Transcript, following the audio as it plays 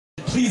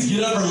Please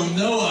get up for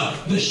Noah,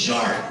 the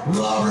Shark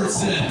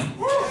Robertson.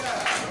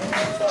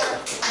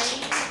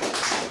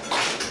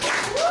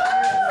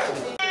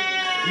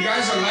 You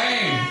guys are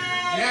lame.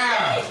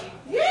 Yeah.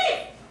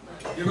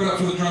 Give it up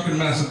for the drunken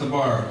mess at the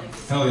bar.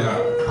 Hell yeah.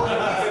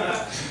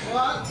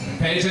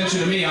 Pay attention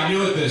to me. I'm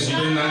new at this. You've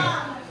been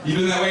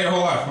that way your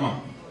whole life. Come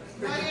on.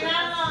 No, you're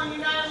not alone.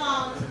 You're not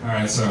alone. All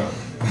right, so.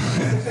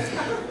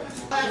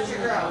 That's your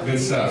girl. Good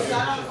stuff.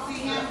 I don't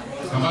see him.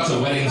 I'm about to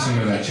wedding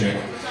singer that chick.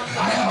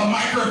 I have a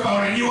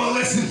microphone and you will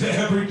listen to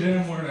every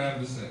damn word I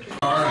have to say.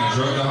 All right, I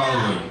drove to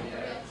Hollywood.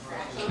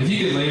 If you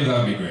could leave, that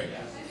would be great.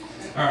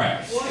 All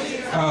right. What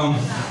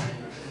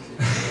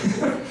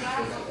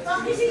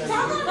is he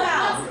talking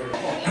about?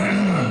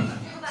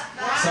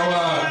 So,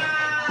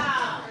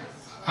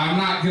 I'm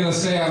not gonna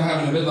say I'm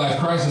having a midlife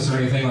crisis or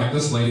anything like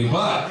this lady,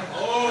 but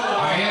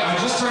I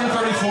just turned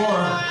 34.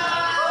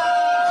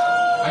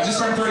 I just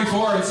turned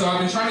 34, and so I've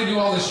been trying to do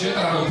all this shit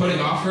that I've been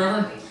putting off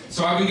forever.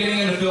 So I've been getting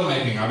into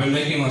filmmaking. I've been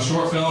making a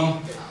short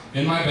film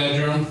in my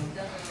bedroom,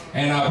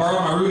 and I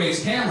borrowed my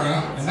roommate's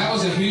camera, and that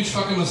was a huge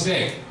fucking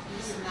mistake.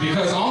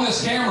 Because on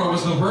this camera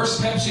was the worst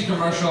Pepsi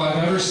commercial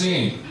I've ever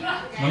seen.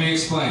 Let me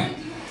explain.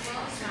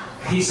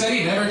 He said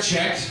he never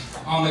checked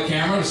on the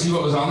camera to see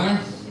what was on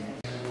there.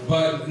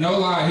 But no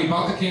lie, he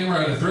bought the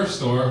camera at a thrift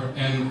store,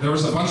 and there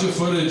was a bunch of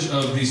footage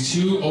of these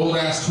two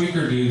old-ass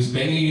tweaker dudes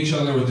banging each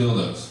other with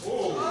dildos.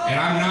 And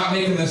I'm not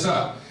making this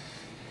up.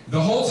 The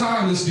whole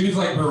time, this dude's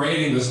like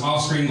berating this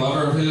off-screen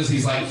lover of his.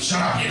 He's like,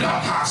 "Shut up, you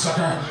dumb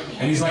cocksucker!"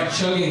 And he's like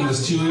chugging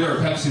this 2-liter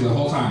of Pepsi the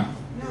whole time.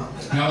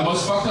 Now, the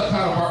most fucked up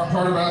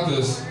part about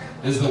this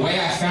is the way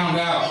I found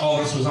out all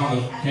this was on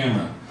the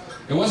camera.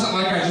 It wasn't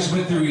like I just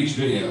went through each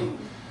video.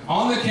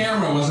 On the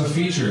camera was a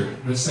feature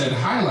that said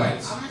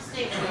highlights.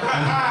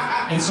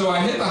 And so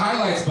I hit the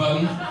highlights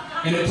button,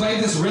 and it played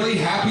this really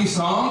happy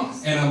song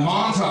and a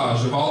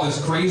montage of all this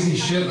crazy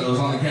shit that was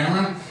on the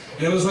camera.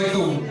 And it was like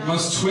the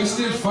most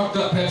twisted, fucked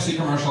up Pepsi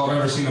commercial I've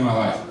ever seen in my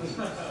life.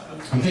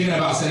 I'm thinking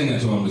about sending it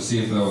to them to see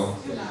if they'll...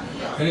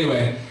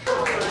 Anyway.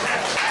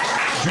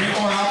 Drink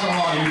more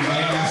alcohol, you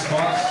lame-ass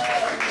fucks.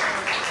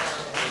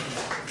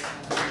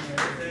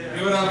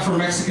 Give it up for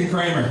Mexican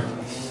Kramer.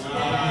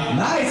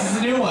 Nice, it's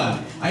a new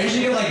one. I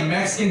usually get like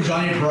Mexican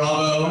Johnny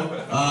Bravo,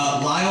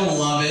 Lyle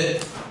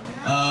Lovett,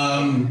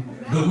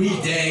 The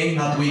Weekday,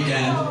 not The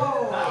Weekend.